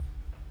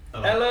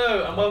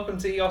Hello and welcome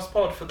to EOS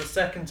Pod for the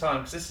second time,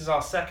 because this is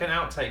our second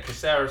outtake, because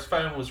Sarah's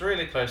phone was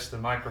really close to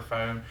the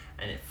microphone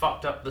and it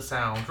fucked up the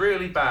sound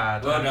really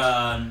bad. Well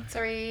done.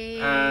 Sorry.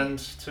 And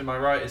to my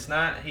right is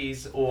Nat.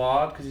 He's all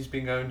hard because he's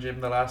been going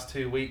gym the last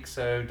 2 weeks,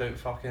 so don't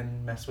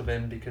fucking mess with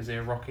him because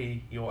he'll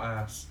rocky your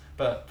ass.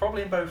 But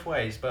probably in both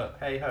ways, but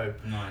hey ho.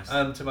 Nice.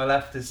 To my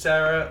left is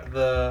Sarah,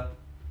 the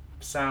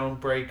sound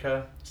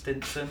breaker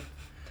Stinson.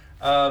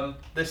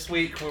 This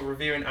week we're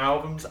reviewing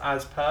albums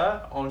as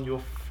per on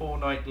your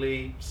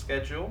fortnightly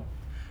schedule.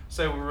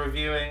 So we're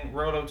reviewing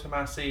Rolo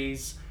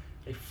Tomassi's...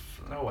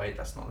 Oh wait,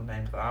 that's not the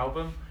name of the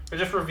album. We're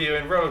just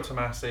reviewing Rolo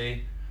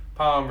Tomassi,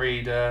 Palm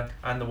Reader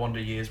and The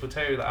Wonder Years. We'll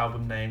tell you the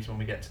album names when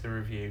we get to the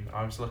review.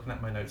 I was looking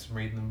at my notes and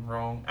reading them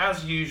wrong.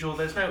 As usual,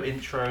 there's no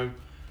intro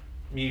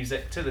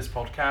music to this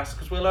podcast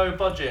because we're low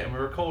budget and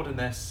we're recording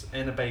this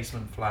in a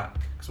basement flat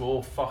because we're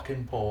all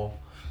fucking poor.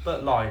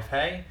 But live,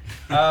 hey?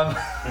 Oh,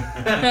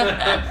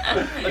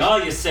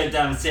 you're so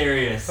damn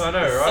serious. I know,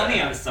 right? It's sunny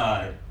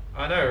outside.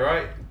 I know,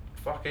 right?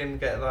 Fucking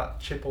get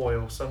that chip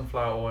oil,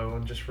 sunflower oil,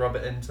 and just rub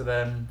it into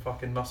them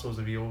fucking muscles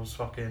of yours,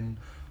 fucking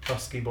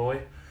husky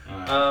boy.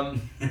 Right.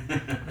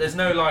 There's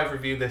no live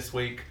review this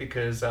week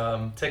because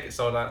tickets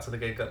sold out to the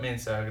gig that me and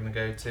Sarah are going to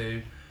go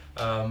to.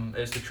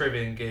 It's the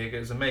Trivian gig. It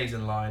was an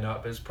amazing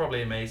lineup. It's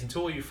probably amazing.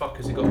 To all you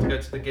fuckers who got to go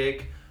to the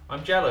gig,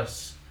 I'm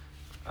jealous.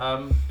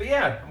 But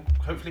yeah,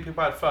 hopefully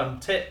people had fun.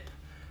 Tip,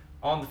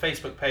 on the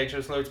Facebook page,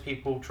 there's loads of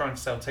people trying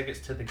to sell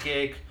tickets to the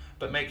gig,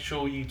 but make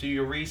sure you do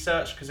your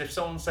research, because if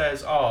someone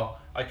says, oh,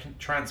 I can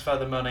transfer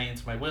the money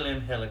into my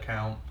William Hill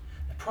account,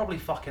 they're probably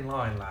fucking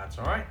lying, lads,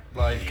 alright?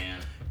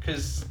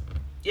 Because,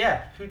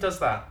 yeah, who does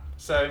that?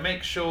 So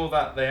make sure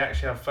that they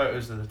actually have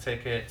photos of the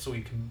tickets or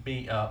you can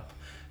meet up,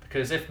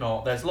 because if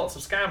not, there's lots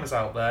of scammers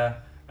out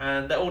there,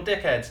 and they're all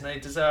dickheads, and they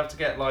deserve to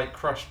get,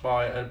 crushed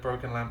by a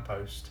broken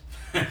lamppost.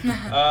 We're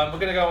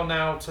going to go on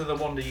now to the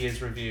Wonder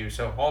Years review,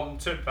 so on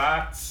to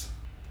that.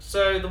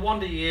 So the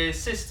Wonder Years,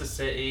 Sister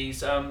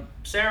Cities.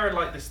 Sarah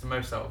liked this the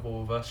most out of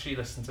all of us. She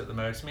listened to it the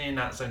most. Me and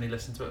Nat's only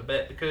listened to it a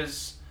bit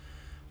because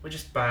we're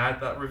just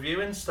bad at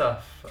reviewing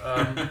stuff.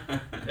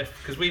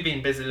 Because we've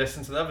been busy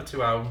listening to the other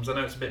two albums. I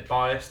know it's a bit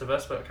biased of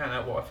us, but I can't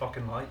help what I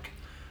fucking like.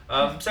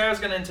 Sarah's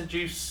going to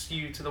introduce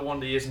you to the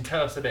Wonder Years and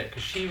tell us a bit,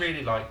 because she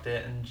really liked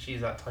it and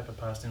she's that type of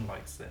person who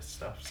likes this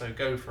stuff. So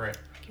go for it.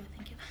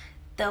 Thank you.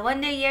 The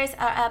Wonder Years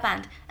are a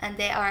band, and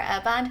they are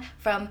a band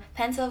from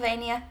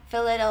Pennsylvania,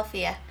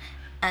 Philadelphia,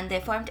 and they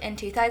formed in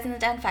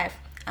 2005.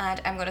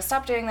 And I'm going to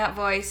stop doing that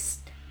voice,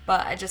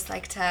 but I just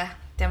like to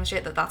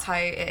demonstrate that that's how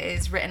it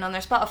is written on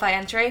their Spotify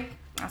entry.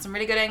 That's some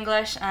really good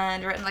English,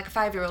 and written like a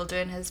 5-year-old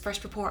doing his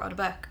first report on a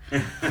book.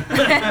 The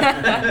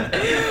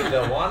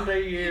Wonder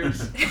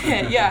Years.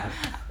 Yeah.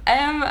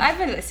 I've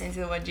been listening to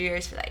the Wonder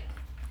Years for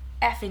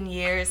effing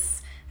years.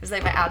 It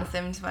was my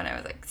anthems when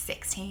I was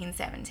 16,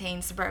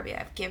 17. Suburbia,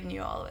 I've Given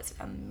You All was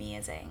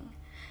amazing.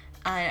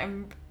 And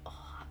I'm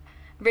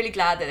really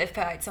glad that they've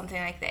put out something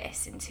like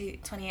this in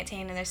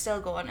 2018 and they're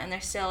still going and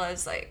they're still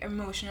as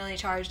emotionally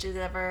charged as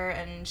ever,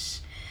 and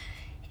it's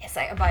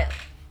about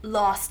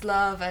lost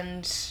love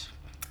and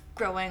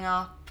growing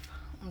up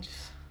and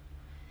just,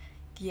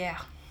 yeah,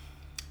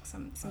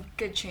 some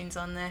good tunes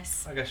on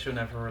this. I guess you'll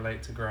never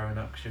relate to growing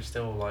up because you're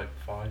still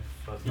 5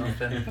 foot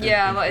nothing.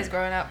 Yeah, what is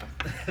growing up?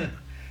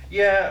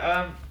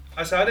 Yeah,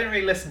 I didn't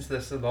really listen to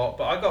this a lot,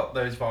 but I got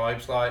those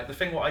vibes. The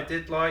thing what I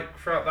did like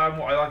throughout the album,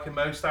 what I like in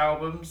most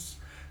albums,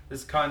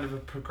 is kind of a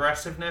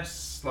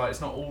progressiveness.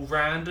 It's not all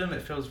random.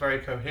 It feels very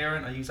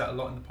coherent. I use that a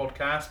lot in the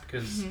podcast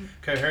because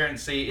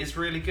coherency is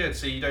really good.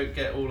 So you don't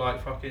get all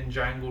fucking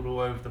jangled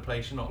all over the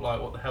place. You're not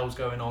what the hell's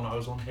going on? I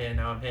was on here,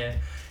 now I'm here.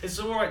 It's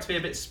all right to be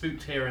a bit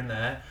spooked here and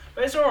there,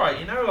 but it's all right.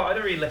 I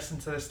don't really listen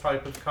to this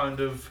type of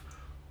kind of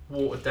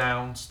watered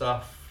down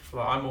stuff.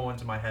 I'm more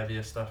into my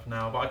heavier stuff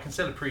now, but I can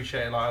still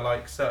appreciate it. I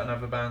like certain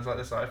other bands like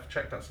this. I've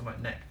checked out some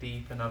Neck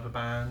Deep and other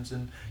bands,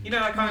 and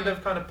that kind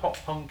of pop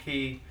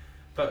punky,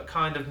 but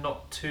kind of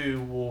not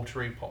too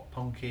watery pop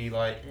punky.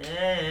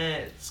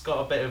 It's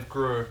got a bit of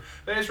groove,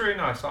 but it's really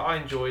nice. I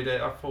enjoyed it.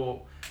 I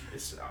thought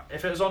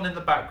if it was on in the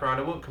background,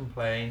 I wouldn't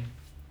complain.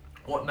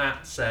 What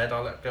Nat said,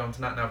 I'll go on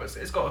to Nat now, but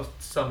it's got a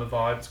summer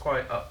vibe. It's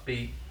quite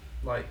upbeat.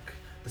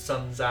 The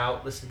sun's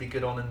out. This would be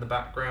good on in the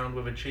background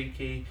with a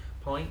cheeky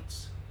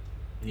pint.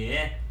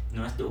 Yeah,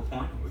 nice little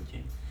point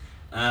origin.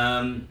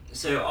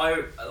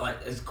 So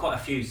there's quite a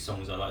few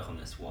songs I like on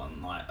this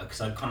one,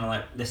 because I kind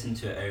of listened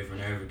to it over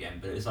and over again,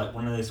 but it's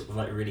one of those sort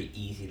of really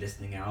easy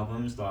listening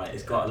albums.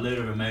 It's got a load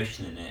of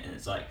emotion in it, and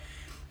it's and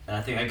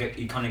I think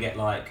you kind of get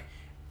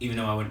even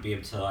though I wouldn't be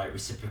able to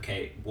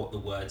reciprocate what the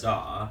words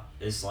are,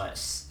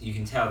 there's you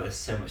can tell there's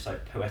so much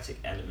poetic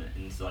element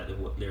into the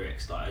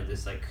lyrics. I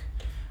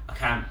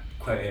can't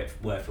quote it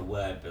word for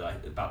word, but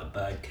about the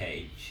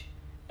birdcage.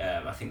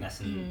 I think that's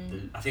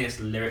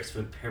the lyrics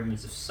for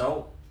Pyramids of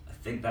Salt. I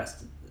think that's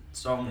the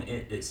song.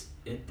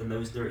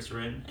 Those lyrics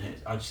are in, and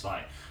I just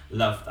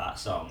love that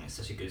song. It's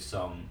such a good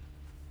song.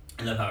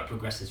 I love how it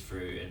progresses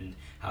through and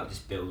how it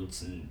just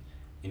builds, and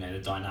the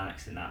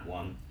dynamics in that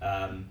one.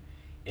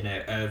 you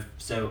know,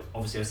 so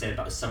obviously I said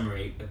about the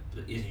summary,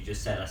 as you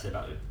just said, I said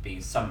about it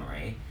being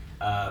summary.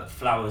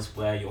 Flowers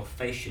where your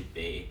face should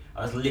be.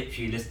 I was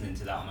literally listening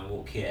to that on my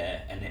walk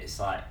here, and it's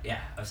like,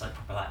 yeah, I was like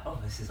proper like, oh,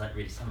 this is like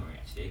really summery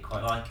actually. I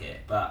quite like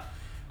it, but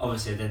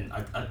obviously then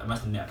I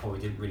must admit I probably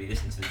didn't really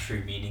listen to the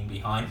true meaning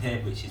behind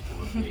it, which is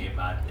probably a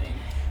bad thing.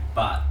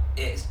 But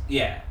it's,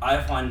 yeah,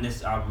 I find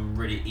this album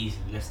really easy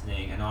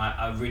listening, and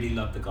I really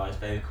love the guy's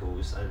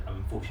vocals. I'm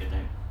unfortunately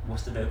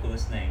what's the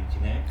vocalist's name? Do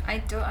you know? I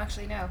don't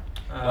actually know.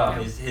 Well,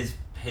 his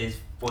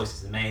voice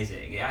is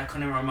amazing. It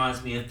kind of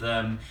reminds me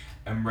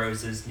of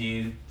Rosa's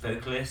new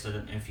vocalist. I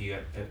don't know if you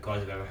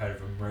guys have ever heard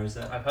of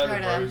Rosa. I've heard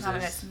of haven't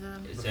Roses. listened to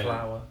them. The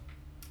flower.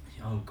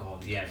 Oh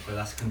god, yeah, but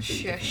that's a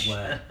completely Shush.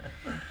 different word.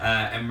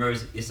 And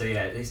Rose, so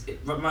yeah, it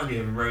reminds me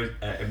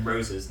of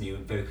Rosa's new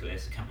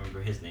vocalist. I can't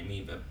remember his name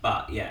either.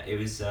 But yeah, it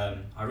was. I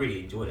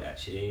really enjoyed it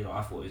actually. Like,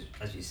 I thought it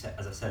was,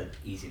 as I said,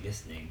 easy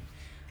listening.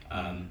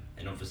 And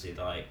obviously,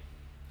 like,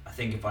 I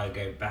think if I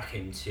go back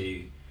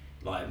into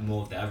like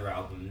more of their other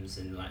albums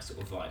and like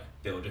sort of like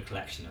build a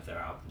collection of their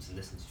albums and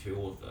listen to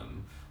all of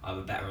them, I have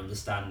a better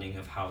understanding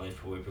of how they've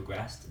probably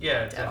progressed.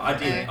 Yeah,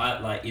 definitely. I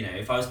like, you know,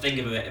 if I was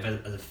thinking of it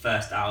as a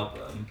first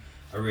album,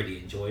 I really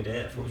enjoyed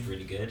it. I thought it was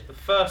really good. The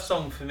first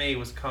song for me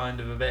was kind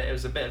of it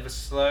was a bit of a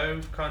slow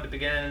kind of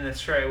beginning, and then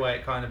straight away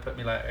it kind of put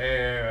me like,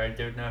 I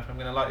don't know if I'm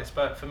going to like this,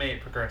 but for me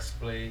it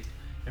progressively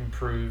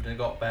improved and it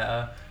got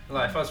better.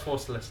 Like, if I was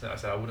forced to listen to it, I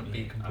said I wouldn't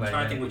be complaining. I'm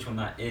trying to think which one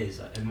that is.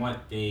 It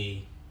might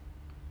be,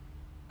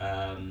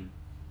 I'm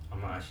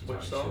not actually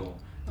entirely sure.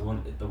 The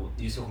one,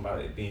 you're talking about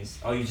it being,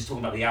 oh, you're just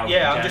talking about the album?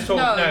 Yeah, I'm just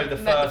talking, the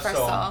first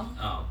song.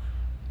 Oh.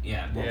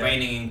 Yeah, Yeah.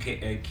 Raining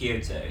in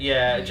Kyoto.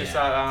 Yeah, just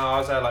I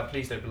was there like,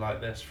 please don't be like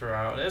this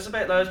throughout. There's a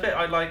bit,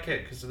 I like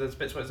it because there's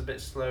bits where it's a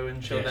bit slow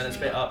and chill, then it's a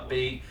bit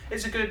upbeat.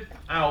 It's a good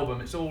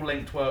album. It's all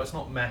linked well. It's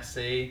not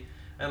messy,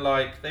 and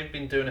like they've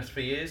been doing this for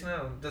years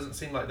now. It doesn't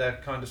seem like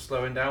they're kind of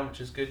slowing down, which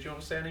is good. Do you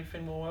want to say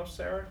anything more else,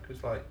 Sarah?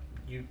 Because like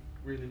you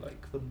really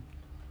like them.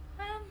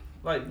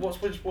 Like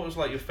what was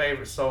like your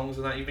favourite songs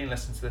and that? You've been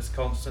listening to this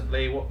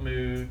constantly. What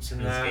moods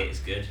and that? It's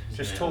good.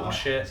 Just talk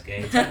shit. It's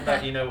Pretend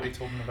that you know what you're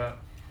talking about.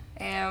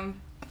 I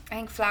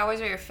think Flowers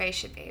Where Your Face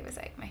Should Be was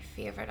like my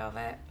favourite of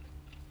it.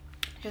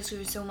 Just there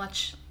was so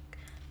much,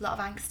 a lot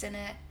of angst in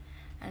it,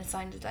 and it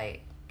sounded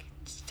like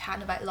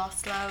chatting about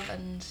lost love.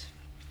 And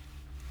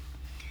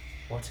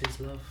What is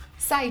love?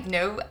 side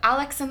note,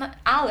 Alex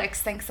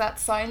thinks that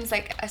sounds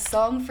like a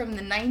song from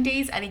the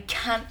 90s, and he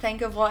can't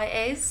think of what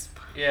it is.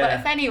 Yeah. But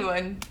if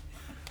anyone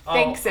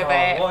thinks of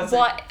it,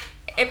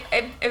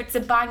 it's a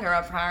banger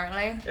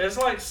apparently. It's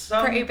like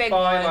sung Pretty big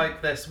by one.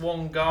 like this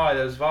one guy,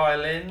 those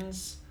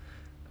violins,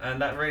 and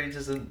that really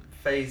doesn't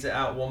phase it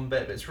out one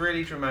bit, but it's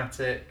really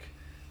dramatic,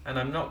 and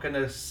I'm not going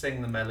to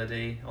sing the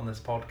melody on this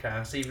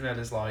podcast, even though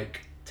there's like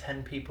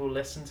 10 people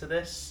listen to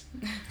this,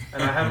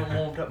 and I haven't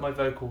warmed up my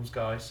vocals,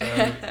 guys,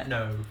 so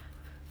no.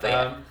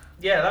 But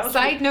yeah, that was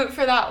side note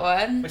for that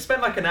one. we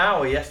spent like an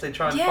hour yesterday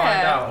trying to Yeah.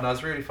 find out, and I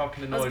was really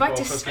fucking I was annoyed about while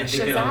to cooking. I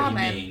think I know what you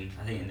Shazam it. mean.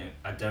 I think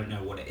I don't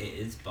know what it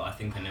is, but I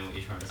think I know what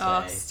you're trying to say.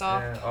 Oh,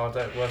 stop.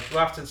 Yeah, we'll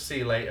have to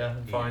see later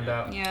and find Yeah.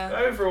 out. Yeah. But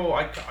overall,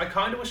 I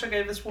kind of wish I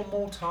gave this one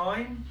more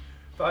time,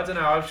 but I don't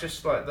know. I was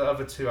just like, the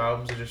other two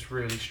albums are just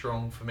really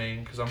strong for me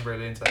because I'm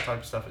really into that type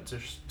of stuff. It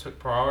just took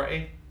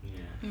priority.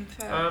 Yeah.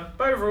 Fair.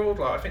 But overall,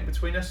 like, I think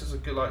Between Us is a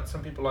good. Like,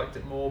 some people liked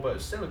it more, but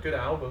it's still a good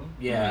album.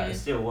 Yeah, Mhm. it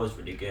still was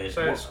really good.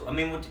 So I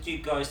mean, what did you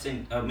guys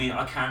think? I mean,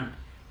 I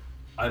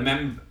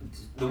remember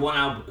the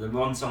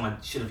one song I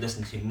should have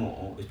listened to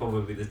more was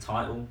probably the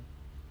title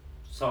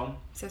song.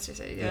 Sister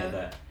City,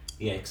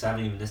 Yeah, because I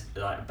haven't even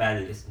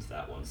barely listened to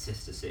that one,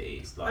 Sister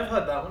Cities. Like, I've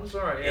heard that one. It's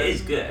alright. Yeah. it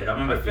is good. I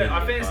remember.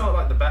 I think it's not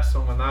like the best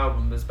song on the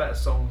album. There's better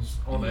songs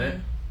on it,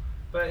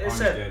 but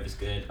it's Orange Grove is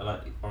good. I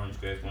like the Orange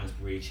Grove one. It's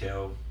really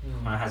chill.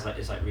 And it has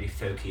it's really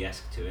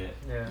folky-esque to it.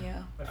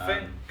 Yeah. I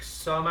think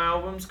some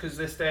albums, because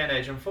this day and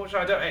age,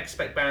 unfortunately, I don't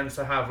expect bands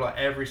to have like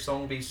every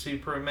song be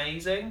super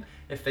amazing.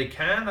 If they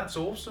can, that's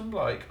awesome.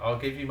 Like, I'll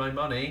give you my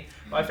money.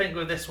 But I think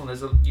with this one,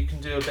 you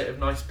can do a bit of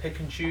nice pick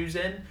and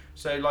choosing.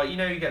 So, like, you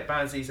know, you get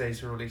bands these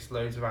days who release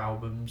loads of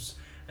albums,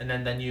 and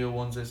then their newer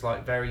ones is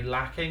like very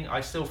lacking.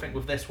 I still think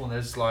with this one,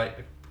 there's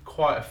like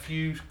quite a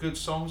few good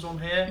songs on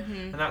here,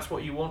 and that's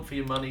what you want for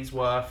your money's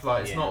worth.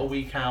 Like, it's not a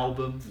weak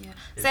album. Yeah.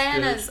 It's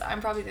Saying good. as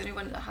I'm probably the only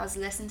one that has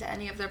listened to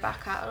any of their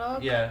back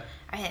catalogue. Yeah.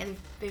 I think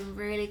they've been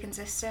really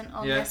consistent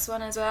on Yeah. this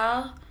one as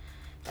well.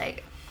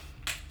 Like,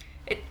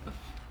 it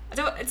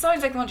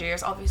sounds like the Wonder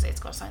Years. Obviously, it's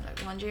got to sound like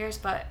the Wonder Years,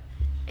 but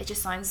it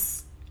just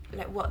sounds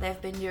like what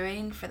they've been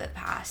doing for the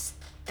past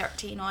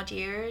 13 odd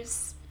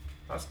years,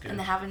 That's good. and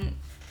they haven't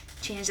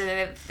changed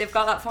it. They've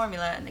got that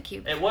formula, and they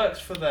keep It works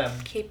for them.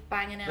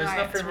 banging it There's out.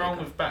 nothing It's really wrong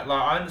cool. with like,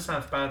 I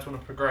understand if bands want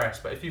to progress,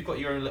 but if you've got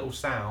your own little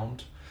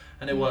sound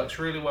and it works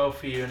really well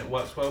for you and it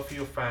works well for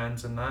your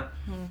fans and that,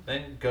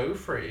 then go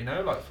for it, you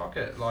know? Like, fuck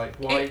it. Like,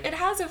 why? It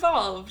has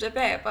evolved a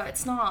bit, but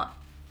it's not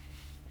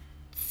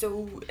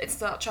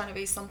trying to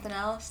be something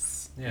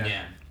else.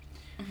 Yeah.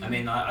 I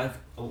mean, I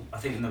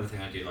think another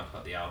thing I do like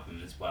about the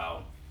album as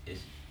well is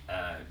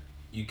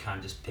you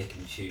can just pick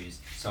and choose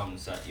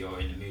songs that you're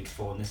in the mood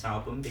for on this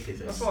album, because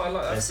That's what I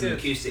like. there's That's some good.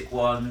 acoustic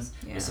ones,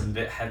 Yeah. there's some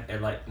bit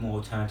like more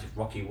alternative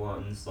rocky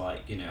ones,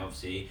 like, you know,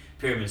 obviously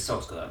Pyramid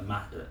Assault's got that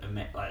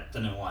like, I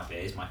don't know why, but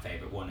it is my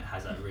favourite one. It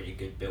has that really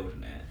good build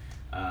in it,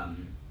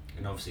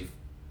 and obviously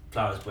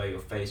Flowers Where Your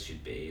Face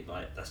Should Be,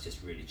 like, that's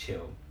just really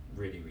chill,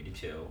 really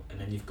chill. And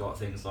then you've got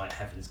things like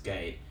Heaven's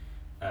Gate,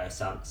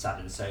 Sad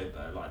and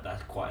Sober, like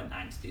that's quite an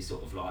angsty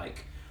sort of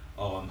like,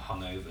 oh, I'm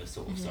hungover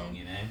sort of song,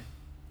 you know.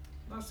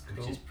 That's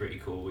cool. Which is pretty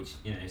cool. Which,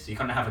 you know, so you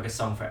kind of have like a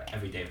song for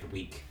every day of the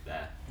week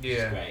there. Which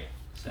is great.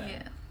 So.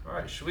 Yeah.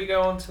 Alright, should we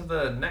go on to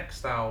the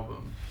next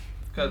album?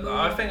 Because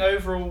I think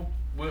overall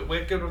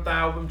we're good with the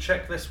album.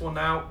 Check this one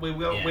out. We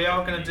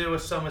are going to do a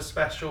summer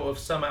special of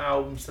summer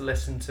albums to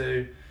listen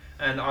to,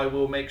 and I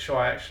will make sure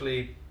I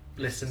actually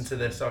listen to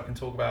this so I can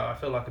talk about it.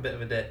 I feel like a bit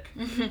of a dick,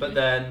 but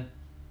then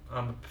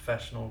I'm a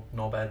professional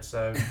knobhead,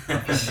 so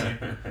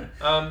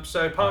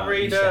so Palm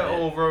Reader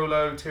or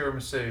Rolo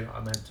Tiramisu, I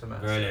meant to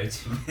mention. Rolo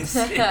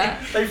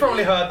Tomassi. They've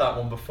probably heard that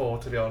one before,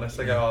 to be honest.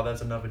 They go, oh,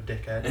 there's another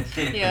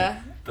dickhead.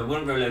 Yeah. But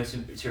wouldn't Rolo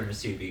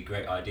Tiramisu be a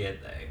great idea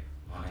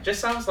though? Right. Just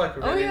sounds like a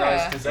really yeah.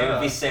 nice dessert. It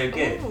would be so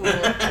good. Cool.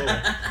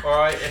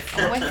 Alright, if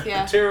I'm with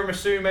ya.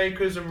 tiramisu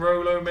makers and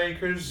Rolo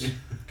makers,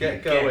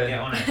 get going. Get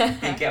on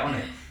it. Get on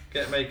it.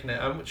 Get making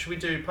it. Should we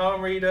do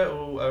Palm Reader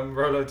or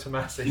Rolo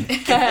Tomassi?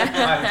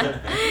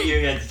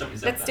 You had to stop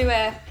yourself. Let's do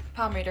a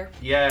palm reader.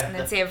 Yeah. And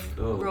then save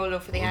Rolo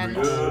for the end.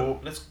 Oh,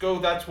 let's go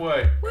that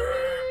way.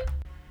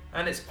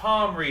 And it's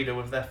Palm Reader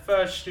with their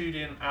first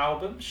studio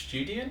album,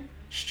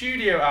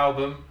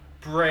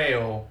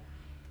 Brail.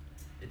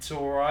 It's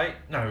alright.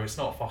 No, it's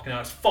not fucking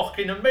out. It's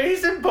fucking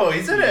amazing,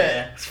 boys, isn't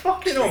it? It's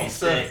fucking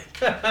awesome.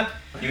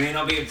 You may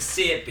not be able to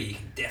see it, but you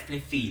can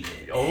definitely feel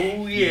it.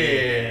 Oh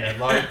yeah,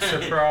 like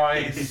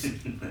surprise.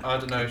 I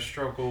don't know,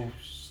 struggle,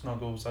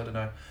 snuggles. I don't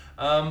know.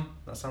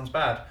 That sounds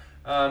bad.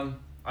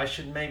 I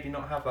should maybe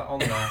not have that on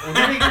there. Or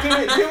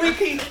do we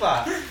keep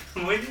that?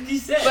 What did you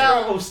say?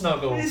 Struggle,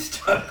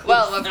 snuggles.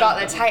 Well, we've got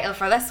the title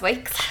for this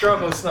week's.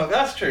 Struggle, snuggle.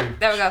 That's true.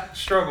 There we go.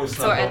 Struggle,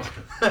 snuggle.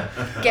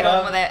 Get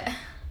on with it.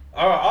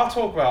 Alright, I'll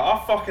talk about.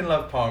 I fucking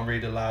love Palm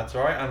Reader, lads.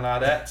 Alright, and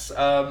ladettes.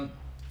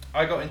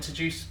 I got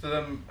introduced to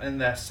them in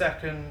their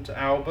second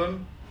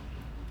album.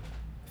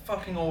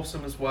 Fucking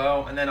awesome as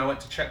well. And then I went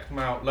to check them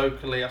out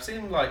locally. I've seen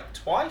them like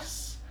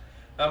twice.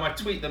 I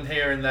tweet them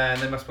here and there,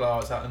 and they must be like, oh,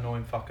 it's that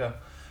annoying fucker.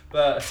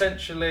 But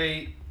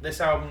essentially, this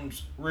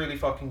album's really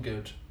fucking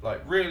good.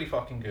 Like, really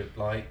fucking good.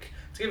 Like,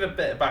 to give a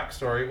bit of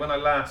backstory, when I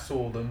last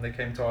saw them, they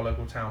came to our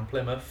local town,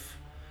 Plymouth,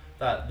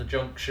 at the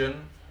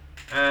Junction,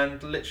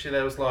 and literally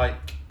there was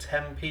like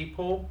 10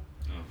 people.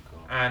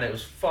 And it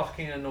was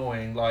fucking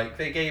annoying. Like,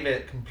 they gave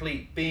it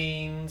complete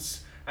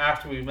beans.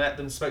 After we met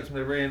them, spoke to them,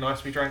 they were really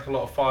nice. We drank a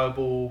lot of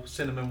Fireball,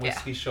 cinnamon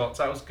whiskey shots.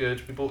 That was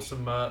good. We bought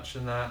some merch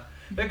and that.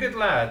 They're good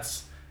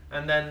lads.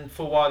 And then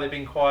for a while they've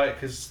been quiet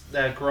because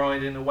they're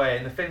grinding away.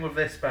 And the thing with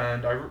this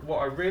band, what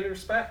I really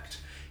respect,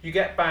 you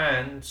get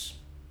bands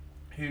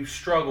who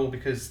struggle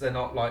because they're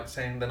not like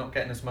saying they're not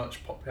getting as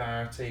much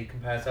popularity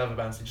compared to other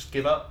bands. They just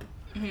give up.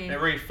 Mm-hmm. And it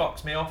really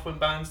fucks me off when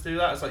bands do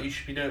that. It's like you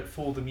should be doing it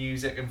for the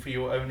music and for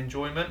your own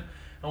enjoyment.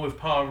 And with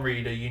Palm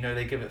Reader, you know,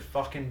 they give it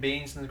fucking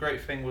beans. And the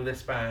great thing with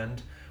this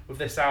band, with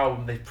this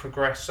album, they've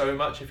progressed so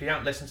much. If you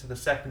haven't listened to the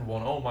second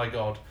one, oh my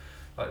god.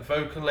 Like,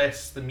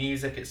 vocalists, the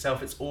music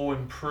itself, it's all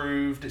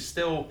improved. It's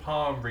still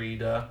Palm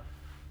Reader,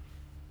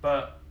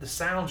 but the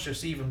sound's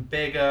just even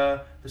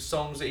bigger. The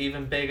songs are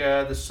even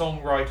bigger. The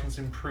songwriting's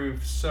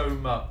improved so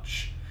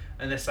much.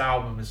 And this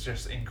album is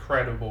just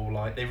incredible.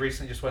 Like, they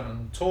recently just went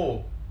on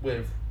tour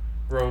with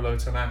Rolo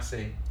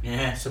Tomassi.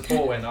 Yeah.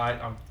 Supporting.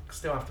 I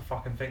still have to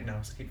fucking think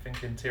now, so I keep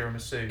thinking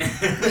tiramisu.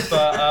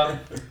 But,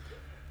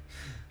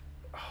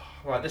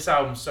 like, this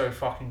album's so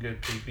fucking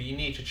good, people. You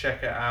need to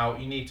check it out.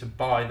 You need to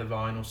buy the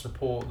vinyl,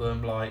 support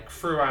them. Like,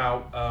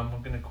 throughout,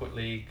 I'm going to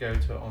quickly go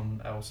to it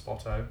on El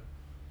Spotto.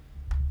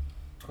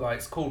 Like,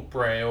 it's called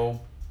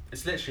Brail.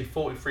 It's literally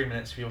 43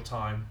 minutes of your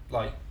time.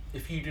 Like,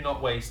 if you do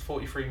not waste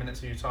 43 minutes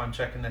of your time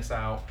checking this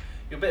out,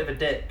 you're a bit of a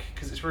dick,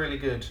 because it's really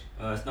good.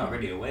 It's not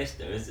really a waste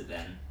though, is it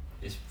then?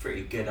 It's a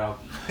pretty good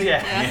album.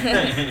 Yeah.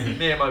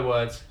 Me and my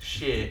words.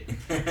 Shit.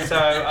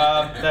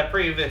 So, their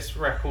previous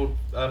record,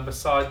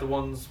 Beside the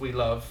Ones We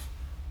Love,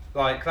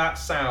 like, that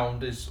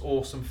sound is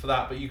awesome for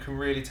that, but you can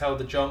really tell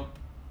the jump,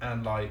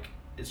 and like,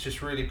 it's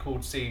just really cool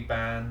to see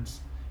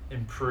bands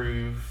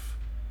improve.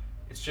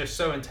 It's just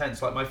so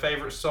intense. Like, my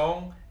favourite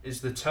song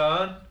is The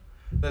Turn.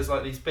 There's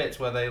like these bits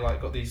where they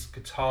like got these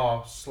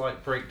guitar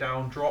slight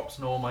breakdown drops,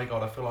 and oh my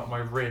god, I feel like my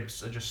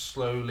ribs are just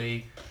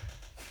slowly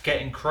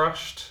getting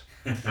crushed.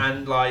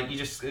 And like, it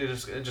just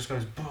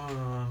goes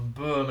boom,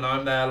 boom, and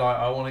I'm there like,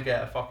 I want to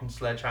get a fucking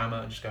sledgehammer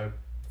and just go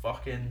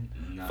fucking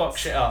Nuts. fuck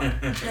shit up.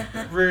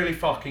 Really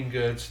fucking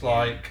good.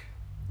 Like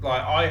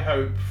I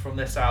hope from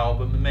this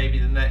album, and maybe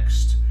the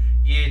next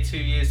year, 2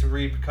 years, the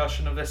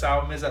repercussion of this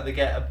album is that they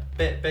get a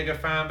bit bigger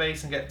fan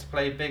base and get to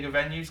play bigger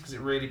venues, because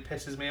it really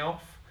pisses me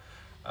off.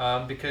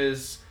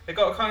 Because they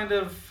got a kind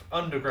of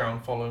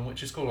underground following,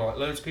 which is cool. Like,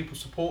 loads of people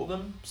support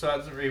them, so that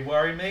doesn't really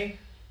worry me.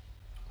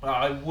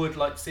 I would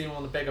like to see them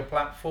on a bigger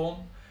platform,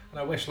 and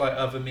I wish like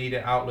other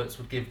media outlets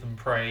would give them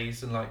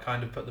praise and like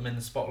kind of put them in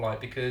the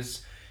spotlight,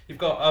 because you've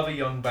got other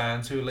young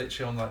bands who are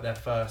literally on like their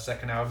first,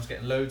 second albums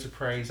getting loads of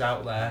praise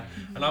out there,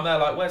 and I'm there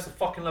like, where's the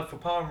fucking love for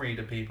Palm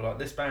Reader, people? Like,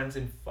 this band's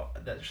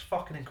they're just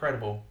fucking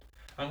incredible.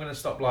 I'm gonna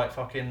stop like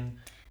fucking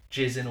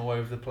jizzing all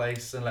over the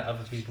place and let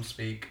other people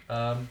speak.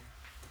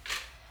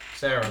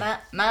 Sarah. Man,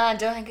 I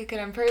don't think I could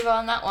improve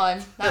on that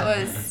one.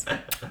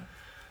 That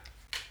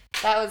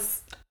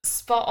was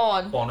spot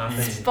on. Bon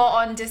appetit.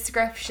 Spot on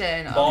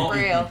description of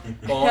Brail.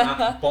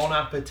 Bon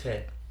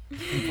appetit.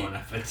 Bon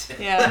appetit.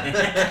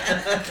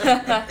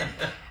 Yeah.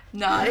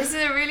 No, this is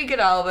a really good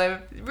album.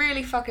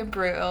 Really fucking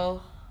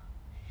brutal.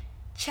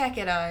 Check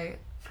it out.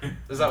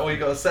 Is that all you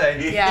got to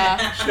say?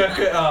 Yeah. Check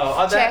it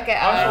out. Check it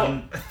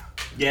out.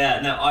 Yeah,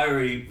 no, I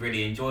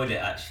really enjoyed it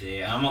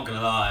actually. I'm not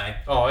gonna lie.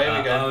 Oh, here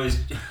we go. I was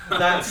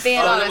That's being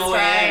honest,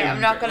 right?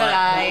 I'm not gonna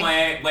lie. On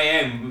my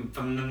way home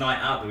from the night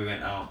out that we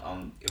went out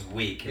on a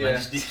week, and I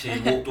just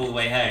literally walked all the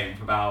way home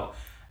for about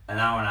an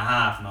hour and a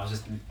half, and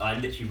I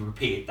literally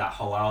repeated that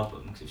whole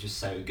album because it was just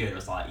so good. I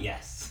was like,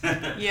 yes.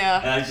 Yeah.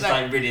 And I just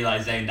like really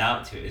like zoned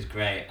out to it. It was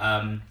great.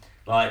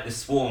 Like the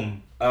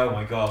Swarm. Oh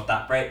my god,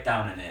 that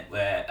breakdown in it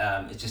where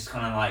it's just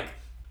kind of like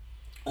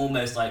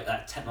almost like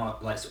that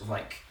like sort of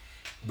like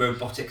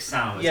robotic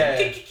sound. Yeah.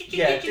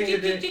 Yeah.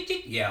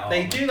 Yeah. Oh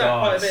They my do that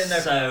God, quite a bit in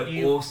their. so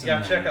awesome. Yeah,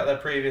 man. check out their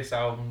previous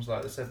albums.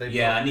 Like they said, they've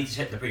Yeah, got- I need to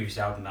check the previous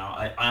album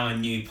out. I'm a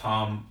new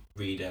Palm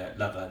Reader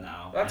lover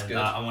now. That's and good.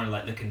 I want to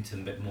like look into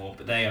them a bit more,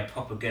 but they are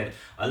proper good.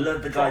 I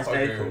love the guy's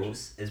Proper good.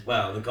 vocals as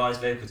well. The guy's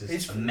vocals is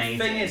His amazing.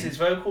 thing is, his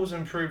vocals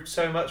improved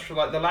so much for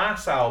like the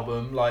last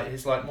album. Like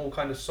his like more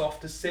kind of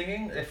softer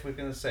singing, if we're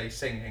gonna say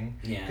singing,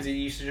 Yeah. because he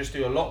used to just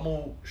do a lot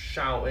more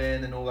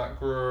shouting and all that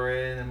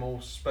growing and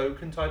more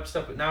spoken type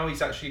stuff. But now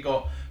he's actually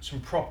got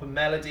some proper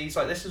melodies.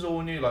 Like this is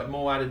all new, like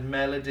more added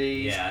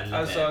melodies. Yeah, I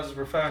love As it. I was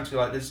referring to,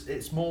 like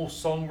it's more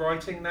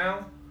songwriting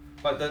now.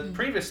 Like the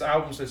previous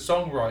albums was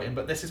songwriting,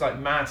 but this is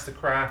like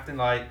mastercraft, and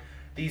like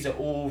these are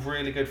all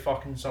really good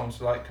fucking songs.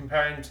 So like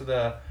comparing to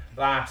the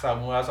last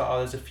album where I was like, oh,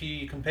 there's a few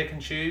you can pick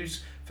and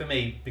choose. For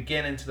me,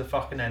 beginning to the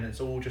fucking end,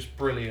 it's all just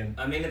brilliant.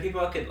 I mean, the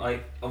people I could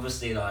like,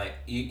 obviously, like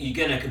you're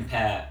gonna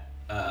compare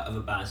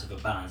other bands with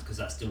other bands because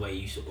that's the way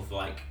you sort of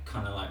like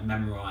kind of like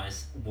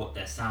memorize what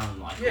they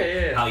sound like.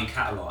 Yeah. How you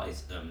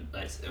catalyze them,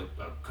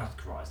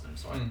 categorize them.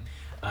 Sorry.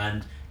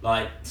 And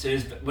like so,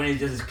 when he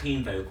does his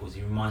clean vocals,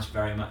 he reminds me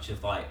very much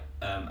of like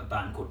a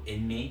band called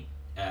In Me,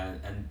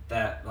 and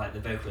they're like the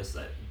vocalists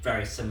like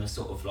very similar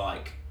sort of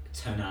like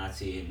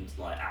tonality and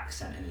like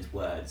accent in his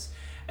words.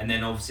 And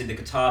then obviously the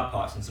guitar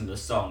parts in some of the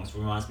songs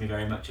reminds me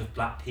very much of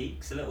Black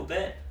Peaks a little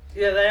bit.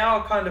 Yeah, they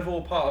are kind of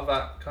all part of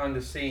that kind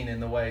of scene in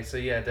the way. So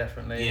yeah,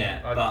 definitely. Yeah,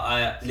 I'd- but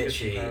I it's a good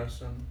literally,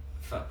 comparison.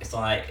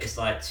 it's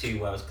like two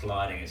worlds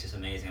colliding. It's just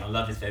amazing. I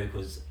love his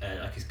vocals,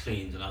 like his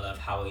cleans, and I love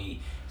how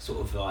he sort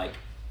of like.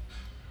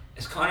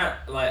 It's kind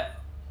of like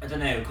I don't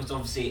know, because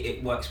obviously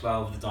it works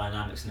well with the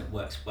dynamics and it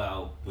works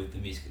well with the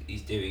music that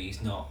he's doing.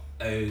 He's not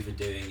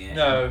overdoing it.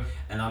 No.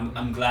 And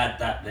I'm glad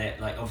that they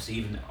like obviously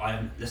even I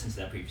haven't listened to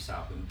their previous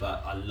album,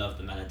 but I love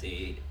the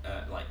melody.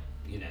 Like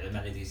you know the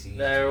melodies. He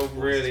They're all uses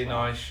as really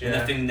well. nice. And Yeah.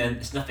 nothing then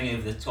it's nothing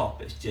over the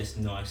top. It's just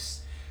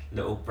nice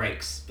little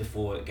breaks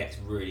before it gets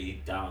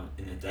really down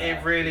in the dirt.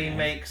 It really you know?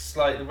 makes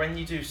like when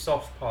you do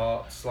soft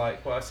parts,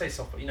 like well I say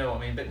soft, but you know what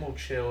I mean, a bit more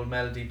chilled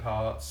melody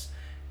parts.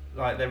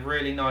 Like they're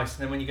really nice,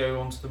 and then when you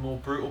go on to the more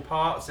brutal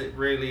parts, it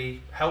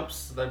really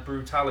helps the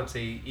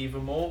brutality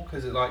even more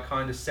because it like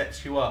kind of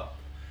sets you up,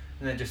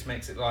 and it just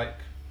makes it like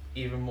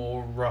even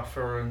more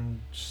rougher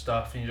and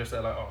stuff, and you're just there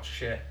like oh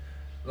shit,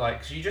 like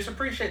 'cause you just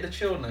appreciate the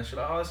chillness.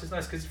 You're like oh this is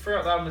nice because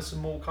throughout that there's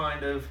some more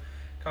kind of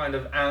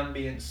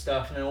ambient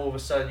stuff, and then all of a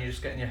sudden you're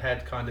just getting your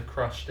head kind of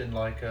crushed in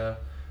like a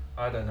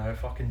I don't know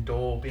fucking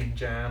door being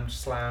jammed,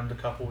 slammed a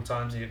couple of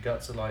times, and your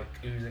guts are like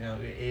oozing out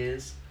your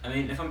ears. I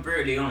mean, if I'm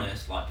brutally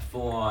honest, like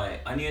before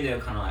I knew they were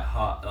kind of like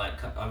hard, like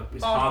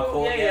it's Hardcore,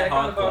 hardcore, yeah,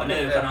 kind of hardcore. I know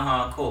they were hardcore, kind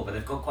of hardcore, but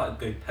they've got quite a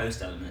good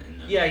post element in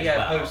them. Yeah, as yeah,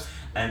 well. post.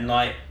 And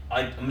like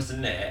I must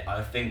admit,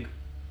 I think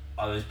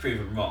I was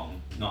proven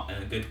wrong, not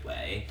in a good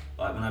way.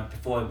 Like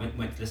before I went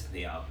to listen to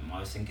the album, I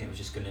was thinking it was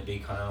just going to be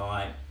kind of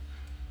like,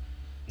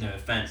 no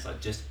offense,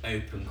 like just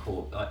open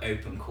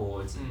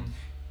chords and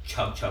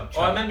chug chug chug.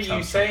 Oh, I remember chug,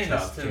 you chug, saying chug,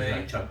 this to chug, me.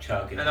 chug,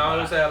 chug, chug, And I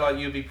was there like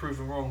you'd be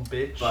proven wrong,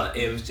 bitch. But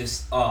it was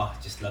just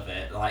just love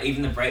it. Like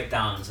even the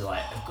breakdowns are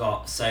like have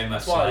got so much.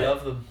 that's why like, I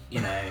love them.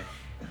 You know,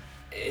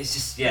 it's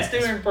just yeah.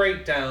 There's doing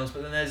breakdowns,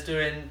 but then there's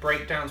doing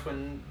breakdowns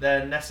when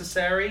they're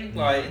necessary.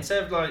 Like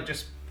instead of like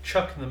just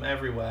chucking them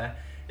everywhere,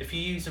 if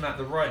you use them at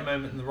the right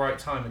moment and the right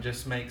time, it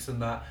just makes them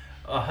that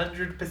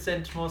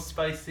 100% more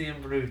spicy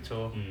and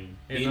brutal.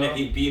 But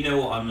you know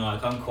what I'm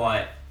like. I'm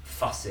quite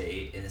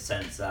fussy in the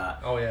sense that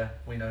Oh yeah,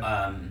 we know.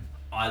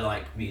 I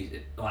like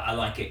music. Like I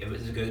like it if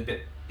it's a good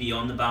bit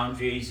beyond the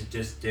boundaries of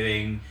just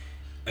doing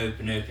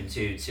open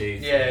 2 2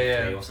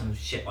 Yeah. 3 or some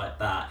shit like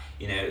that.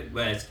 You know,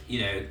 whereas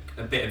you know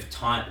a bit of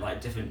time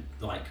like different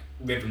like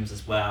rhythms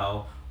as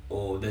well,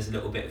 or there's a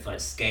little bit of like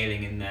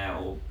scaling in there,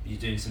 or you're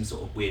doing some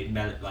sort of weird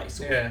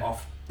of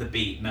off the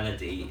beat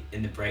melody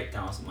in the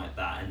breakdown or something like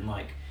that, and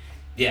like,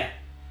 yeah,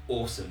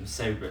 awesome,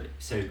 so good.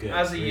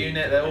 As a really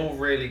unit, good. they're all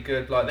really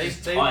good. Like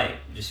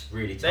just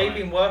really tight. They've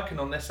been working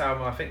on this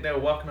album. I think they were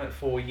working on it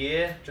for a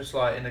year, just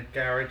like in a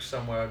garage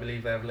somewhere. I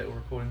believe they have a little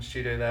recording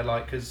studio there.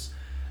 Like, because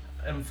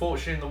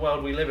unfortunately, in the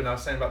world we live in, I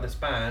was saying about this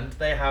band,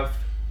 they have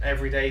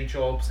everyday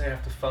jobs. They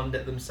have to fund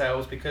it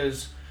themselves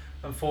because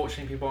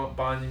unfortunately people aren't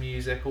buying the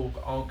music or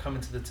aren't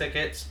coming to the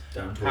tickets.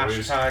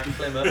 Hashtag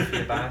Plymouth,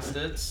 you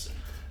bastards.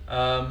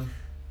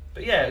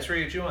 But yeah, it's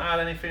really. Do you want to add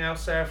anything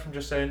else, Sarah, from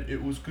just saying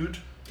it was good?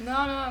 No,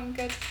 I'm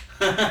good.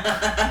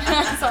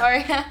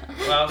 Sorry.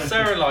 Well,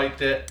 Sarah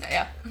liked it.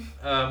 Yeah.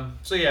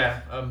 So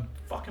yeah,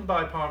 fucking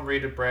buy Palm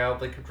Reader Brail.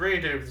 They could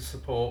really do with the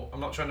support. I'm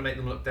not trying to make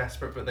them look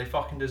desperate, but they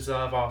fucking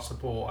deserve our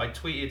support. I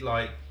tweeted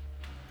like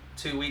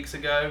 2 weeks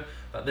ago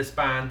that this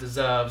band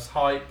deserves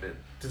hype. It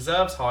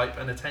deserves hype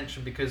and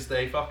attention because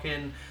they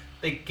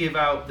give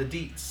out the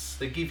deets.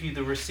 They give you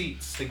the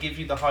receipts. They give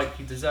you the hype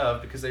you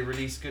deserve because they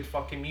release good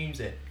fucking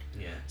music.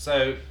 Yeah.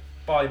 So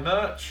buy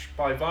merch,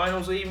 buy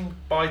vinyls, or even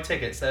buy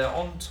tickets. They're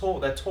on tour.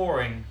 They're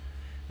touring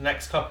the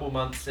next couple of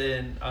months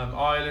in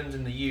Ireland,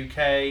 in the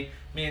UK.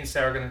 Me and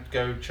Sarah are going to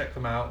go check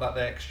them out at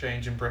their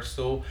exchange in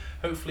Bristol.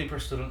 Hopefully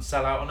Bristol don't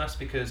sell out on us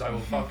because I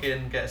will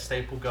fucking get a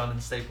staple gun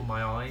and staple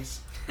my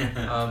eyes.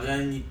 But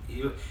then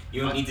you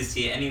won't need to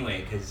see it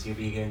anyway because you'll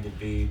be going to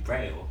be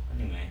Brail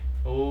anyway.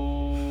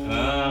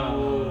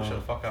 Oh, shut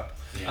the fuck up.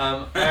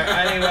 Yeah.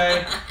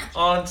 Anyway,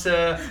 on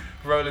to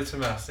Rolo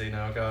Tomassi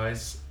now,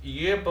 guys.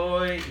 Yeah,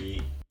 boy.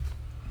 Yeah.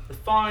 The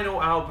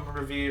final album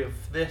review of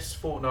this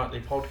fortnightly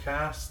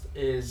podcast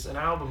is an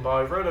album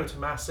by Rolo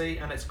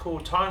Tomassi, and it's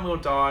called Time Will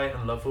Die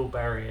and Love Will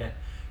Bury It.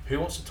 Who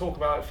wants to talk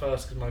about it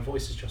first? Because my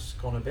voice has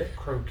just gone a bit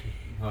croaky.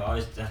 Well, I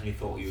definitely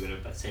thought you were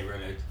going to say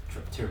Rolo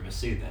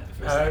Tiramisu there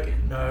for a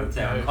second. No.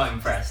 I'm quite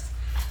impressed.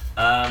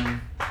 I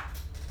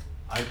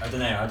don't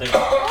know. I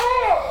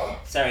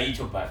don't. Sarah, you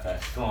talk about it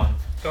first. Go on.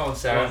 Go on,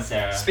 Sarah. Go on,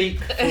 Sarah. Speak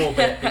for a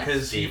bit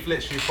because Speak. you've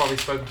literally probably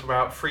spoken for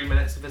about 3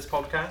 minutes of this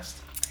podcast.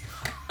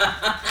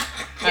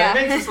 Yeah. And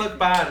it makes us look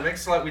bad. It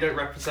makes us like we don't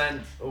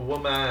represent a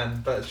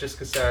woman, but it's just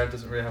because Sarah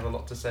doesn't really have a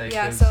lot to say.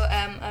 Yeah, 'cause- so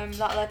I'm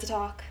not allowed to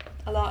talk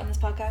a lot in this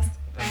podcast.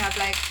 I have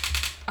like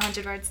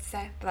 100 words to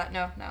say, but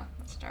no,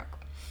 that's a joke.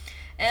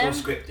 It's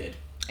all scripted.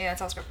 Yeah,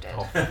 it's all scripted.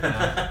 Oh,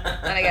 yeah.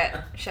 And I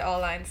get shit all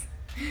lines.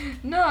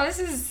 No, this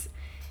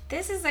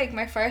is like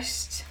my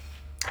first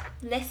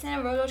listen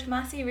to Rolo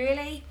Tomassi,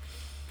 really.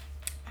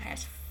 And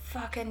it's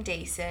fucking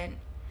decent.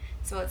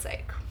 So it's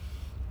like,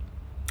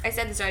 I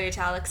said this earlier to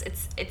Alex,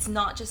 it's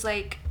not just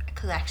like a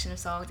collection of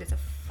songs, it's a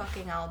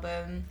fucking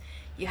album.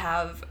 You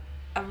have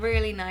a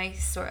really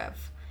nice sort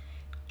of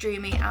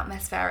dreamy,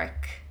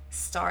 atmospheric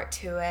start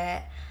to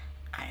it,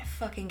 and it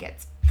fucking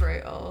gets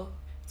brutal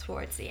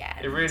towards the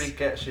end. It really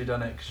gets you,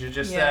 doesn't it? Because you're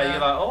just Yeah. there,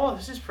 you're like, oh,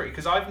 this is pretty.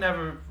 Because I've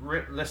never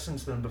listened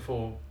to them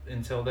before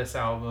until this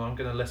album. I'm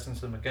going to listen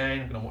to them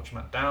again. I'm going to watch them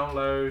at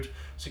download.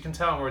 So you can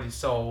tell I'm already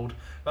sold.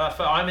 But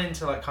I'm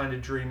into like kind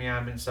of dreamy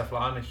ambient stuff.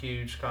 Like I'm a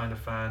huge kind of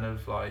fan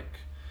of like.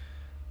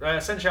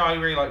 Essentially, I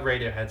really like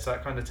Radiohead, so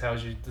that kind of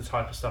tells you the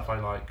type of stuff I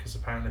like. Because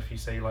apparently, if you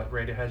say you like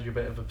Radiohead, you're a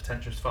bit of a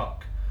pretentious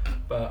fuck.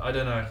 But I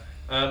don't know.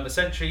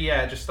 Essentially,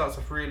 yeah, it just starts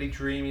off really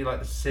dreamy, like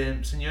the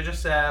synths, and you're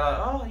just there like,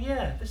 oh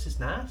yeah, this is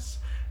nice.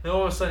 And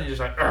all of a sudden you're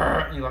just like,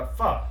 and you're like,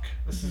 fuck,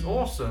 this is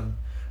awesome.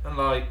 And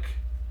like,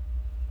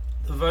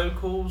 the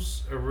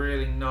vocals are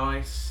really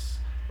nice.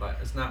 Like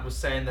as Nat was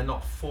saying, they're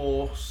not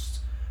forced.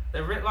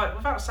 They're like,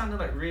 without sounding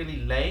like really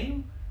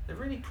lame, they're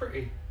really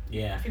pretty.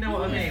 Yeah. If you know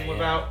what I mean, Yeah.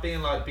 without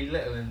being like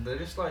belittling, they're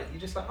just like,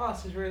 you're just like, oh,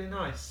 this is really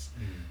nice.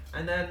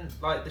 And then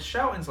like the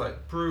shouting's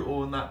like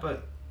brutal and that,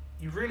 but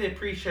you really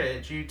appreciate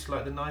it due to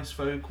like the nice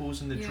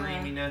vocals and the Yeah.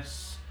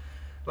 dreaminess.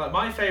 Like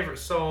my favourite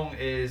song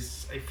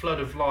is A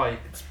Flood of Light.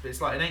 It's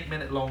like an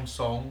 8-minute long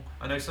song.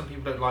 I know some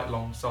people don't like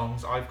long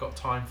songs. I've got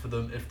time for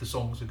them if the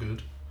songs are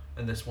good,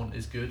 and this one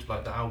is good.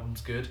 Like the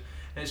album's good,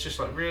 and it's just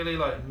like really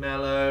like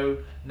mellow.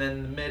 And then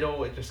in the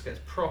middle, it just gets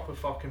proper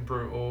fucking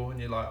brutal, and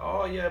you're like,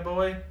 oh yeah,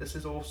 boy, this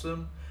is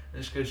awesome. And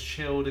it just goes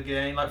chilled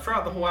again. Like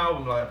throughout the whole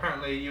album, like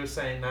apparently you were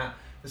saying that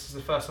this is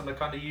the first time they're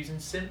kind of using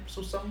synths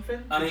or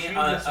something. I Did mean,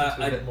 you listen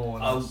to a bit more?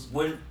 I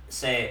wouldn't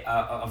say.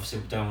 Obviously,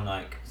 we don't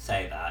like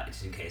say that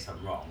just in case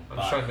I'm wrong. I'm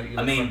but, trying to make you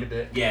I look mean, like a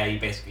dick. yeah, you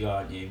basically are,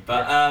 aren't you?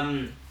 But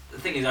the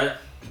thing is, I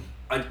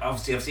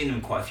obviously I've seen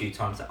them quite a few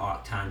times at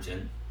Arc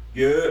Tangent.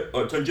 Yeah,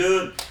 Arc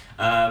Tangent.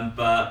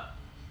 But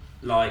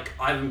like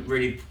I haven't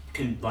really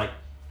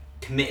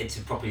committed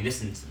to properly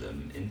listen to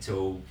them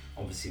until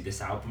obviously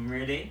this album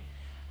really.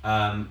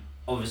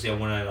 Obviously I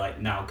want to like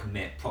now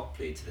commit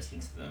properly to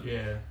listening to them.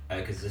 Yeah.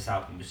 Because this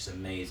album was just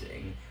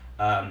amazing.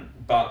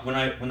 But when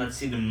I'd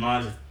seen them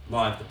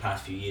live the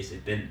past few years,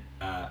 they've been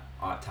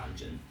Art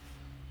Tangent.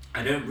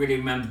 I don't really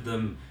remember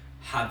them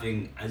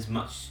having as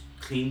much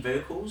clean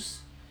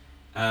vocals.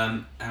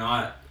 And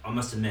I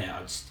must admit,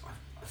 I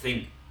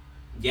think,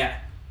 yeah,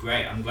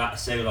 great. I'm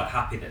so like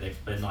happy that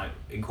they've been like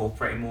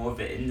incorporating more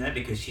of it in there,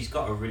 because she's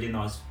got a really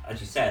nice,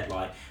 as you said,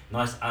 like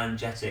nice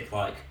energetic,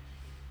 like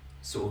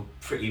sort of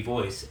pretty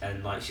voice,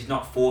 and like she's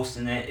not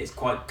forcing it. It's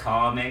quite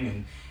calming,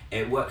 and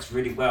it works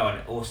really well.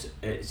 And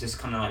it's just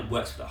kind of like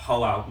works for the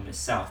whole album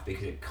itself,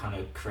 because it kind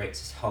of creates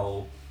this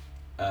whole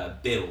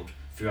build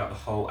throughout the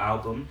whole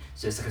album.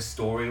 So it's like a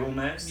story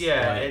almost.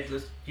 Yeah,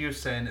 like, you were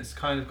saying it's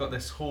kind of got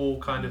this whole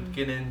kind of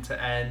beginning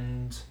to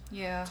end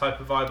type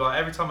of vibe. Like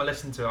every time I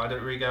listen to it, I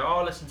don't really go,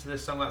 oh, listen to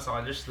this song, that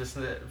song. I just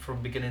listen to it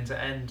from beginning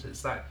to end.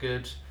 It's that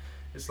good.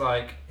 It's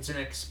like, it's an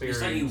experience.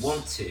 It's like you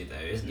want to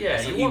though, isn't it? Yeah,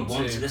 it's like you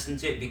want to listen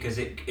to it, because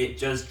it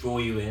does draw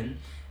you in.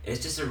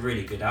 It's just a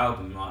really good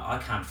album. Like I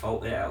can't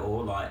fault it at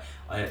all. Like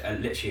I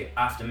literally,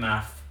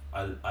 Aftermath,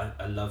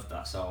 I love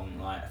that song.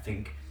 Like I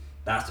think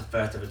that's the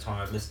first ever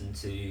time I've listened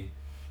to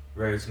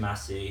Rolo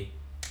Tomassi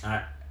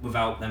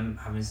without them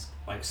having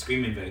like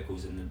screaming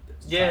vocals in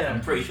the track.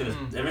 I'm pretty sure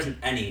there isn't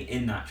any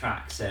in that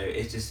track. So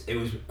it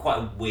was quite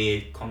a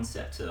weird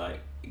concept to like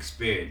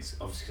experience.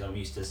 Obviously, because I'm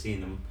used to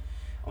seeing them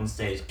on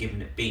stage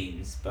giving it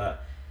beans,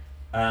 but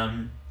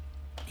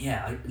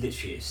yeah,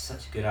 literally it's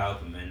such a good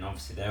album, and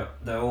obviously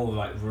they're all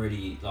like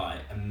really like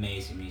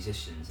amazing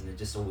musicians, and they're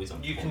just always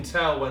on You point. can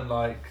tell when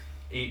like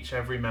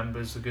every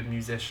member's a good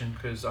musician,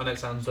 because I know it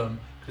sounds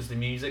dumb because the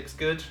music's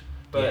good,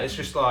 but it's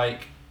just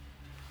like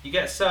you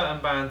get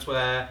certain bands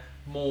where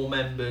more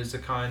members are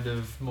kind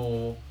of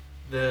more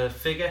the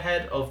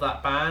figurehead of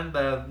that band,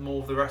 they're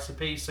more of the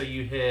recipe, so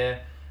you hear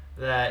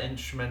their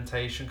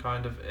instrumentation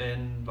kind of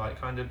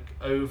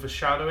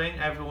overshadowing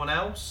everyone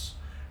else,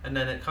 and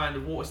then it kind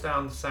of waters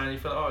down the sound. You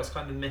feel like, oh, it's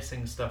kind of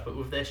missing stuff, but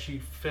with this you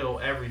feel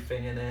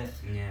everything in it.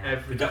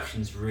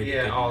 Production's really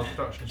good. The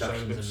production's so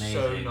good, amazing.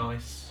 so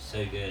nice,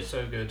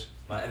 so good.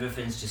 Like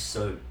everything's just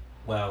so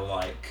well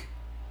like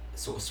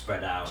sort of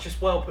spread out. It's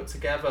just well put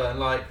together, and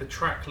like the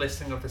track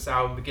listing of this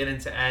album beginning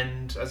to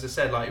end, as I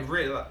said, like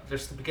really like,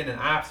 just the beginning,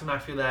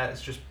 Aftermath, you're there,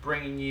 it's just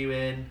bringing you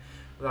in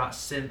that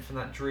synth and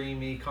that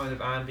dreamy kind of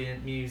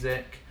ambient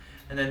music,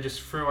 and then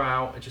just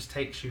throughout it just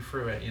takes you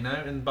through it, you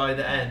know, and by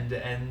the end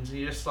it ends,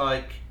 you're just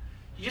like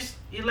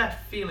you're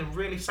left feeling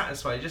really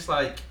satisfied, just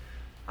like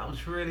that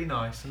was really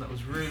nice and that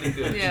was really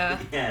good. No,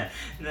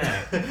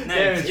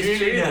 it's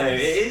true though.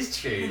 It is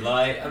true.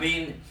 Like I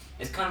mean,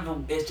 it's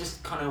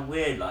just kind of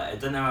weird. Like I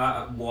don't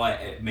know why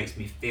it makes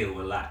me feel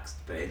relaxed,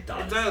 but it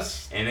does. It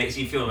does. It makes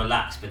you feel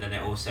relaxed, but then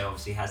it also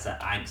obviously has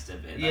that angst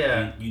of it.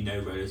 Like you know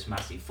Rolo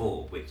Tomassi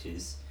for, which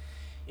is,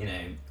 you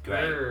know,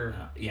 great.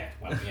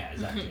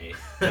 Exactly.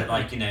 But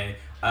like, you know,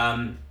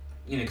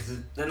 because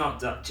they're not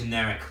that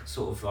generic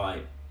sort of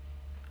like,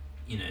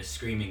 you know,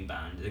 screaming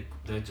band.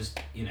 They're just,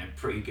 you know,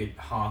 pretty good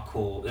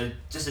hardcore. They're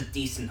just a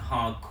decent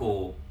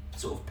hardcore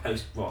sort of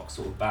post-rock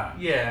sort of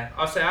band. Yeah,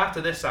 I'd say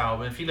after this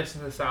album, if you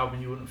listen to this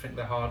album, you wouldn't think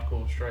they're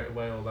hardcore straight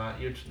away or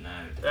that. No,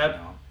 definitely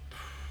not.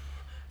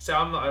 So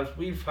I'm not.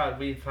 We've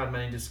had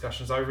many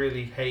discussions. I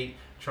really hate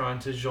trying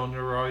to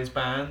genreize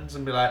bands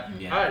and be like,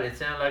 oh, they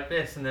sound like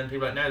this, and then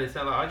people are like, no, they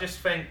sound like. I just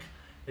think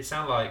they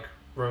sound like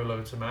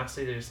Rolo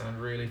Tomassi. They just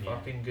sound really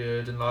fucking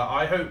good, and like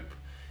I hope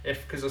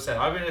because I said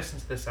I've been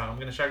listening to this album, I'm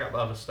gonna check out the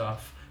other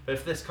stuff. But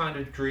if this kind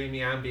of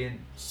dreamy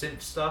ambient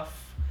synth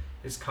stuff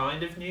is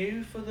kind of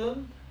new for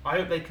them, I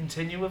hope they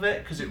continue with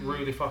it, because it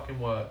really fucking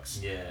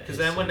works. Yeah. Because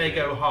then when they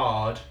go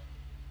hard,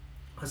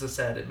 as I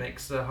said, it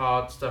makes the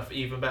hard stuff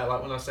even better.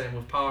 Like when I was saying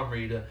with Palm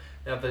Reader,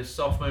 they have those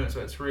soft moments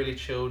where it's really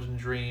chilled and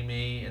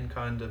dreamy and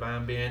kind of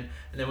ambient,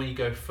 and then when you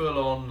go full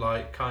on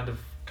like kind of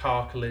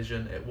car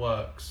collision, it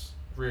works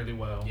really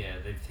well. Yeah,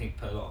 they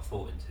put a lot of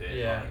thought into it.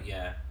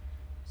 Yeah.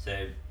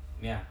 So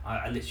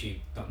I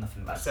literally got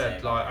nothing bad to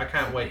say. Like I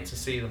can't wait to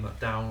see them at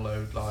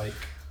Download. Like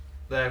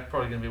they're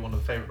probably going to be one of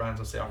the favourite bands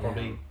I see. I'll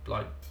probably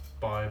like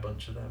buy a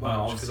bunch of them.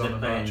 Well, because they're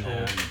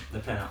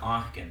playing at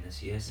Ark again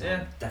this year, so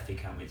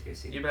definitely can't wait to go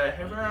see them. You better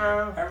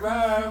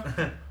hello.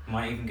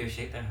 Might even go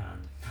shake their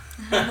hand.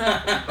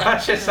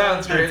 That just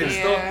sounds really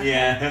stuff.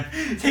 Yeah.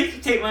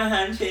 Take my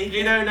hand, shake.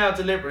 You know now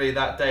deliberately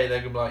that day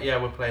they're gonna be like,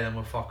 yeah, we're playing them,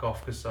 we'll fuck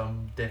off because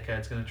some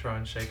dickhead's gonna try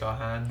and shake our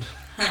hand.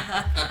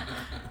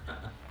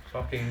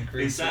 Fucking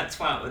greasy. Who's that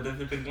twat with the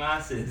flipping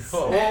glasses?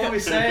 What were we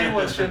saying?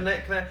 What's your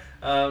nickname?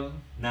 Nat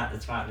the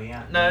twatly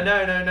Nat.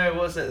 No.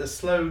 What's it? The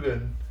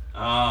slogan?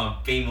 Oh,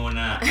 be more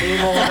Nat. Be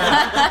more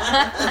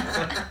Nat.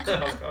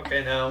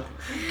 Okay, now.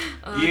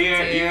 You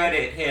heard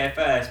it here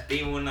first.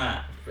 Be more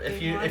Nat. If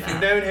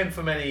you've known him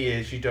for many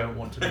years, you don't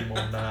want to be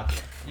more Nat.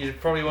 You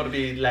probably want to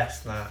be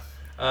less Nat.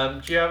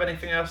 Do you have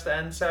anything else to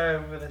end,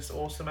 Sarah, with this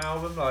awesome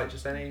album? Like,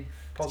 just any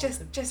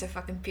positive? Just a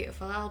fucking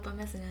beautiful album,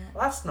 isn't it?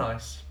 Well, that's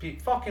nice.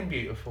 Fucking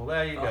beautiful.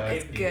 There you go.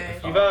 It's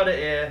good. You've heard it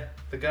here.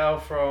 The girl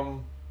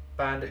from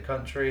Bandit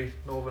Country,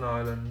 Northern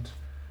Ireland.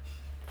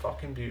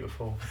 Fucking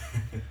beautiful.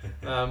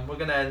 We're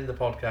going to end the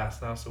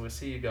podcast now, so we'll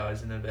see you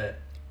guys in a bit.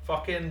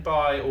 Fucking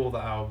buy all the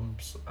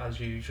albums, as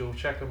usual.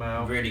 Check them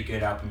out. Really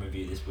good album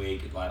review this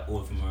week. Like,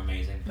 all of them were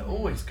amazing. They're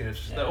always good.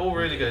 Yeah, they're all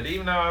really good.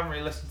 Even though I haven't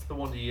really listened to the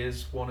Wonder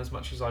Years one as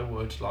much as I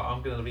would, like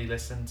I'm going to be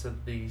listening to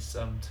these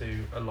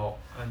two a lot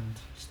and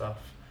stuff.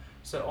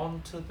 So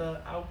on to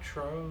the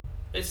outro.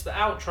 It's the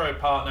outro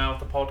part now of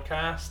the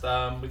podcast.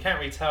 We can't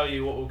really tell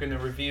you what we're going to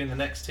review in the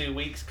next 2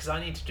 weeks because I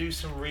need to do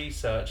some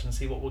research and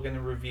see what we're going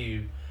to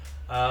review.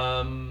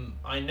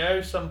 I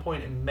know some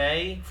point in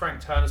May,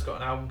 Frank Turner's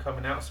got an album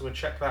coming out, so we'll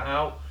check that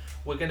out.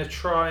 We're going to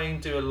try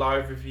and do a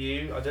live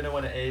review. I don't know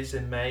when it is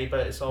in May,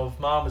 but it's of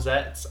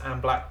Marmozets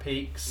and Black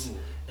Peaks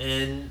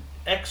in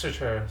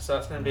Exeter, so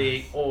that's going to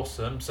be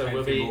awesome. So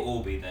we'll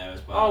all be there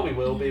as well. Oh, we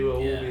will be. We'll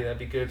all be there.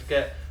 Be good.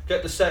 Get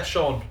the sesh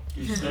on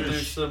and do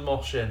some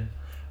moshing.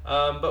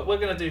 But we're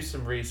going to do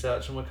some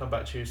research and we'll come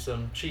back to you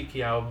some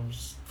cheeky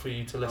albums for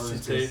you to listen to. I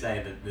was going to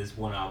say that there's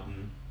one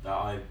album that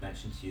I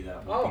mentioned to you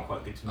that would be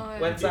quite good to me.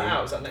 When's that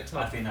out? Is that next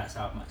month? I think that's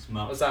out next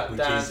month. Was that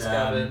Dance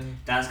Gavin?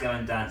 Dance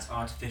Gavin Dance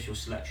Artificial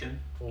Selection.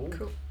 Ooh.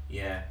 Cool.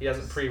 Yeah. He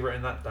hasn't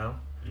pre-written that down.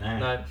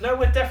 No,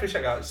 we'll definitely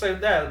check it out. So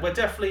we're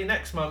definitely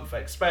next month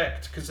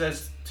expect, because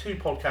there's 2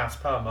 podcasts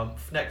per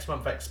month. Next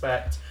month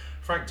expect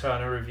Frank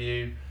Turner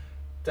review,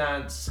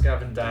 Dance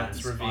Gavin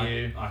Dance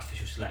review,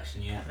 Artificial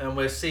Selection, yeah. And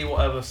we'll see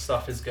what other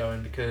stuff is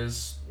going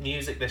because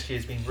music this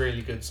year's been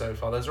really good so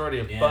far. There's already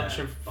a bunch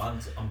of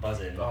I'm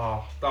buzzing.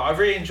 I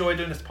really enjoy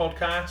doing this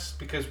podcast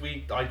because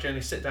I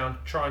generally sit down,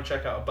 try and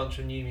check out a bunch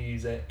of new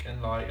music,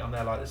 and I'm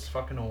there like, this is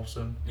fucking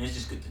awesome. It's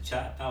just good to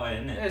chat about it,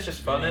 isn't it? It's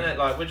just fun, isn't it?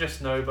 Like, we're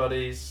just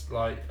nobodies,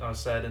 like I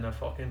said, in a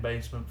fucking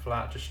basement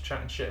flat, just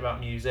chatting shit about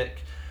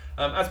music.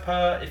 As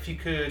per, if you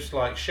could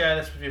share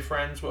this with your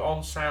friends, we're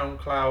on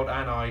SoundCloud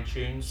and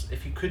iTunes.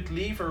 If you could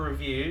leave a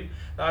review,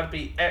 that'd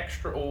be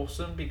extra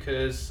awesome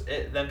because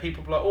then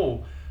people will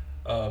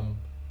be like,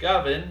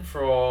 Gavin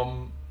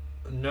from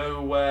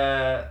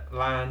Nowhere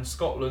Land,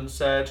 Scotland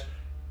said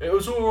it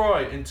was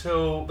alright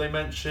until they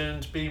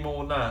mentioned Be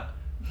More Nat.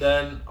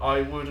 Then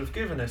I would have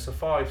given this a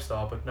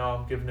 5-star, but now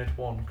I'm giving it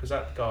 1 because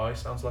that guy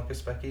sounds like a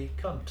specky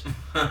cunt.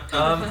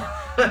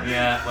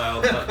 Yeah,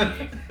 well, fuck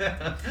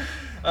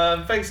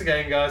you. Thanks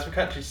again, guys. We'll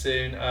catch you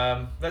soon.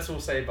 Let's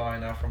all say bye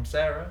now from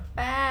Sarah.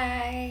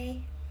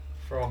 Bye.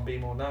 From Be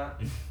More Nat.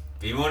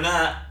 Be More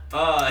Nat.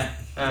 Bye.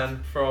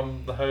 And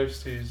from the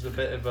host, who's a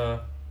bit of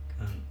a...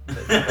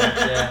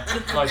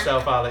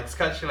 myself, Alex.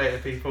 Catch you later,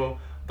 people.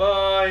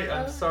 Bye.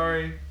 I'm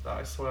sorry that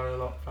I swear a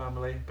lot,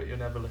 family, but you'll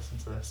never listen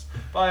to this.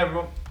 Bye,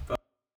 everyone. Bye.